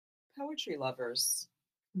Poetry lovers,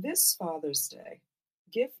 this Father's Day,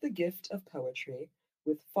 give the gift of poetry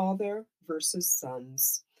with Father versus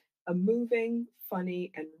Sons, a moving,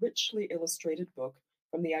 funny, and richly illustrated book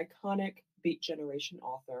from the iconic Beat Generation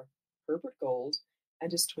author Herbert Gold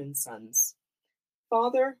and his twin sons.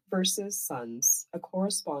 Father versus Sons, a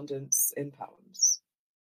correspondence in poems.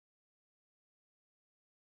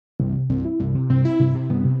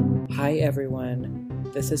 Hi everyone,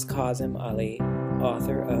 this is Kazim Ali,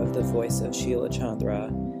 author of The Voice of Sheila Chandra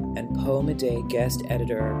and Poem a Day guest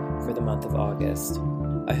editor for the month of August.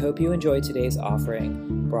 I hope you enjoyed today's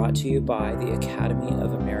offering, brought to you by the Academy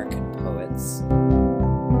of American Poets.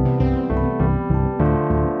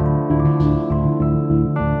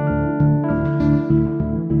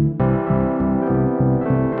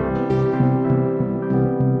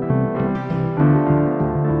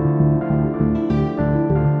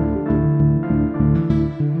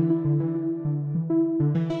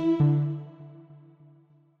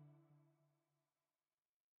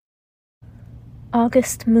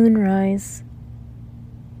 August Moonrise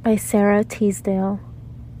by Sarah Teasdale.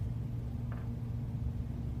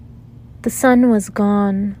 The sun was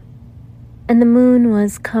gone, and the moon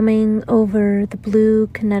was coming over the blue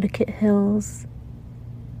Connecticut hills.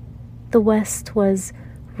 The west was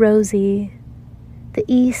rosy, the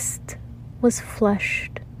east was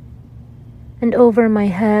flushed, and over my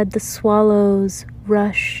head the swallows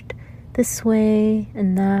rushed this way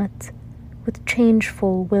and that with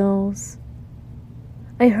changeful wills.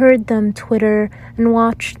 I heard them twitter and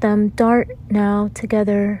watched them dart now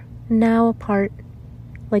together, now apart,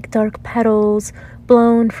 like dark petals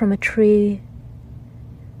blown from a tree.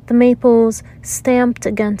 The maples stamped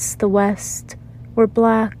against the west were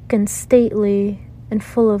black and stately and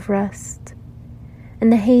full of rest,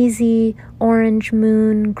 and the hazy orange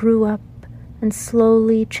moon grew up and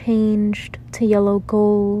slowly changed to yellow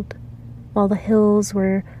gold, while the hills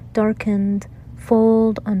were darkened,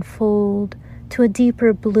 fold on fold, to a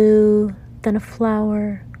deeper blue than a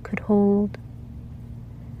flower could hold.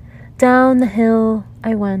 Down the hill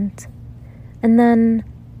I went, and then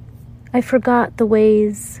I forgot the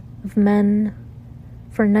ways of men,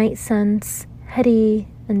 for night scents, heady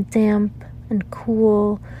and damp and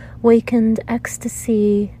cool, wakened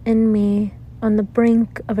ecstasy in me on the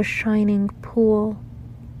brink of a shining pool.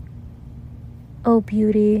 O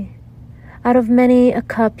beauty, out of many a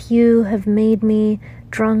cup you have made me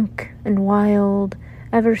drunk and wild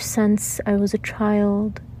ever since I was a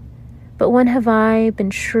child. But when have I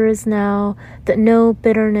been sure as now that no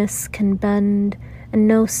bitterness can bend, and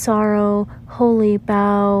no sorrow wholly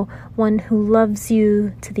bow one who loves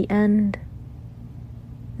you to the end?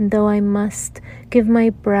 And though I must give my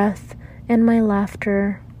breath and my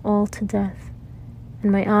laughter all to death,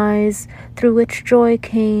 and my eyes through which joy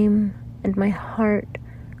came, and my heart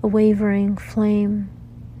a wavering flame,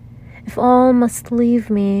 if all must leave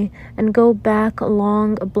me and go back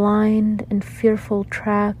along a blind and fearful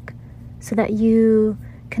track, so that you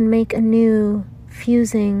can make anew,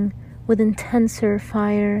 fusing with intenser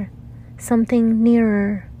fire, something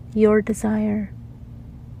nearer your desire.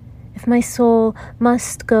 If my soul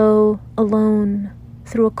must go alone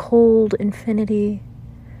through a cold infinity,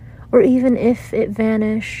 or even if it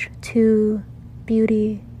vanish to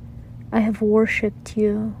beauty, I have worshipped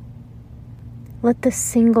you. Let this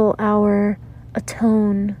single hour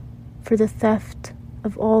atone for the theft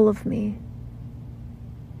of all of me.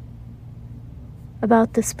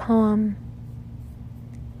 About this poem.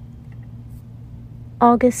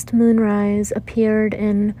 August Moonrise appeared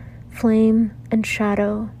in Flame and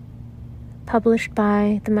Shadow, published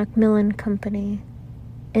by the Macmillan Company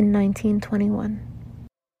in 1921.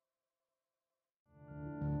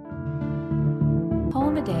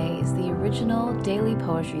 Poem a Day is the original daily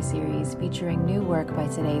poetry series featuring new work by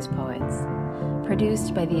today's poets.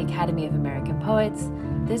 Produced by the Academy of American Poets,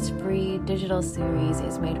 this free digital series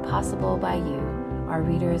is made possible by you, our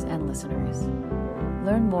readers and listeners.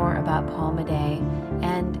 Learn more about Poem a Day,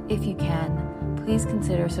 and if you can, please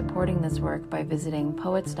consider supporting this work by visiting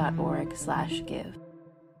poets.org/give.